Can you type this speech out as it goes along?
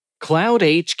Cloud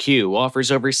HQ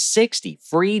offers over 60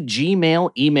 free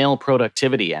Gmail email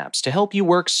productivity apps to help you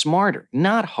work smarter,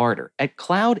 not harder, at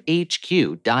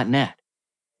cloudhq.net.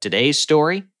 Today's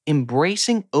story: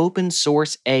 embracing open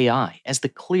source AI as the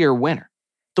clear winner.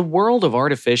 The world of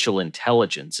artificial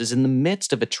intelligence is in the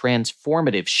midst of a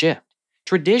transformative shift.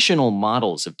 Traditional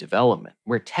models of development,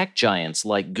 where tech giants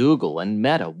like Google and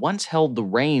Meta once held the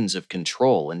reins of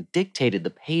control and dictated the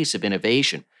pace of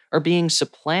innovation, are being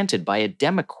supplanted by a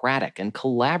democratic and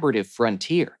collaborative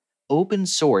frontier: open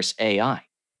source AI.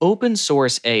 Open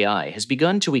source AI has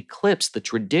begun to eclipse the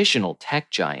traditional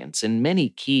tech giants in many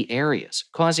key areas,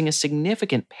 causing a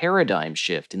significant paradigm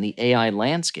shift in the AI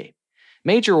landscape.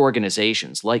 Major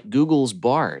organizations like Google's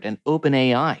Bard and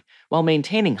OpenAI, while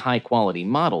maintaining high-quality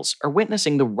models, are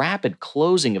witnessing the rapid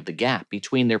closing of the gap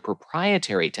between their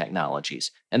proprietary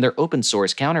technologies and their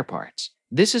open-source counterparts.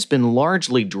 This has been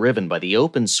largely driven by the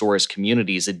open-source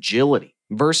community's agility,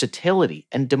 versatility,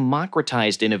 and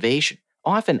democratized innovation,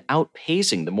 often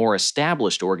outpacing the more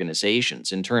established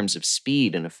organizations in terms of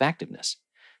speed and effectiveness.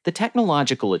 The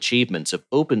technological achievements of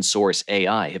open-source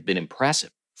AI have been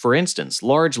impressive. For instance,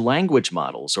 large language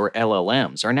models, or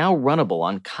LLMs, are now runnable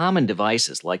on common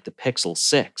devices like the Pixel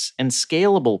 6, and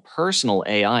scalable personal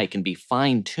AI can be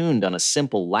fine-tuned on a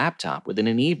simple laptop within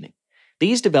an evening.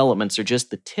 These developments are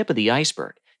just the tip of the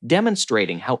iceberg,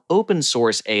 demonstrating how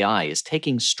open-source AI is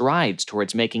taking strides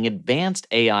towards making advanced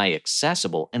AI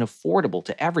accessible and affordable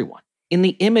to everyone. In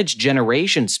the image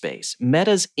generation space,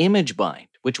 Meta's ImageBind,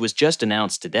 which was just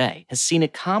announced today, has seen a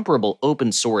comparable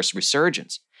open-source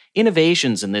resurgence.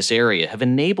 Innovations in this area have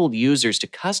enabled users to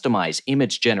customize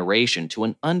image generation to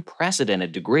an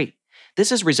unprecedented degree.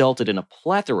 This has resulted in a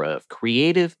plethora of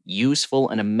creative, useful,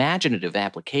 and imaginative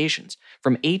applications,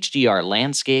 from HDR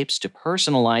landscapes to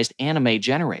personalized anime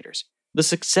generators. The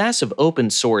success of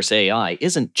open-source AI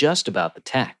isn't just about the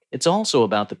tech, it's also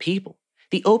about the people.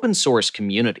 The open-source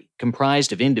community,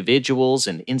 comprised of individuals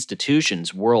and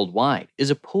institutions worldwide, is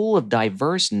a pool of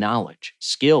diverse knowledge,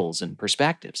 skills, and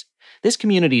perspectives. This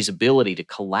community's ability to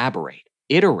collaborate,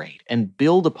 iterate, and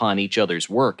build upon each other's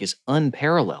work is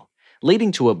unparalleled,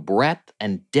 leading to a breadth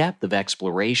and depth of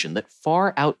exploration that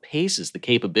far outpaces the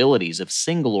capabilities of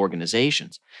single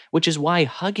organizations, which is why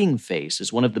Hugging Face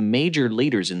is one of the major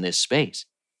leaders in this space.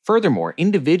 Furthermore,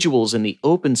 individuals in the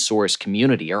open source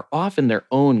community are often their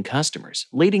own customers,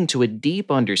 leading to a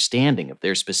deep understanding of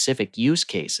their specific use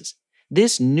cases.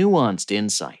 This nuanced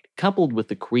insight, coupled with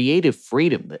the creative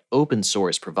freedom that open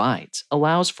source provides,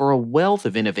 allows for a wealth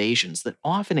of innovations that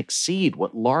often exceed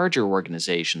what larger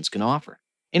organizations can offer.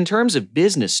 In terms of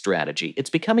business strategy, it's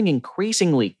becoming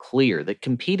increasingly clear that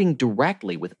competing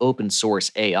directly with open source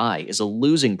AI is a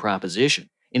losing proposition.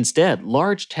 Instead,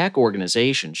 large tech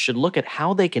organizations should look at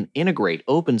how they can integrate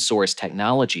open source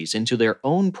technologies into their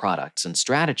own products and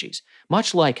strategies,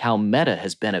 much like how Meta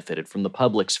has benefited from the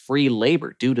public's free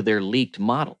labor due to their leaked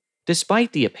model.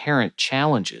 Despite the apparent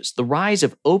challenges, the rise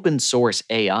of open source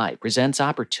AI presents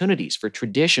opportunities for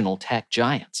traditional tech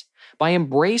giants. By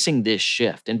embracing this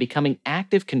shift and becoming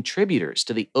active contributors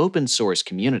to the open source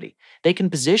community, they can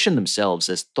position themselves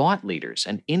as thought leaders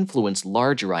and influence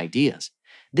larger ideas.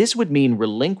 This would mean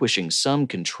relinquishing some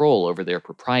control over their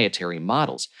proprietary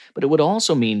models, but it would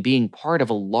also mean being part of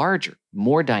a larger,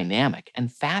 more dynamic,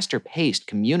 and faster-paced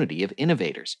community of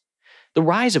innovators. The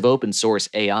rise of open source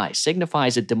AI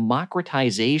signifies a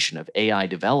democratization of AI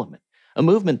development, a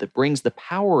movement that brings the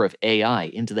power of AI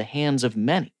into the hands of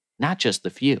many, not just the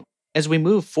few. As we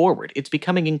move forward, it's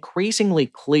becoming increasingly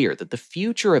clear that the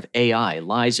future of AI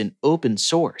lies in open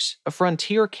source, a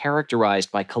frontier characterized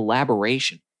by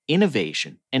collaboration,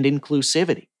 innovation, and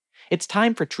inclusivity. It's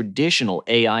time for traditional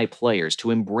AI players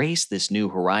to embrace this new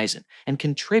horizon and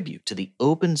contribute to the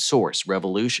open source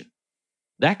revolution.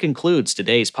 That concludes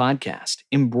today's podcast,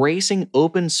 Embracing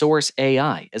Open Source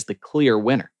AI as the Clear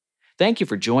Winner. Thank you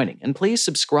for joining, and please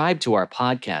subscribe to our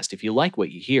podcast if you like what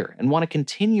you hear and want to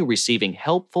continue receiving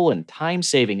helpful and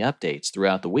time-saving updates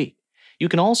throughout the week. You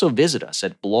can also visit us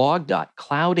at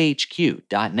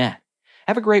blog.cloudhq.net.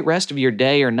 Have a great rest of your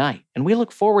day or night, and we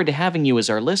look forward to having you as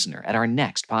our listener at our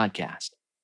next podcast.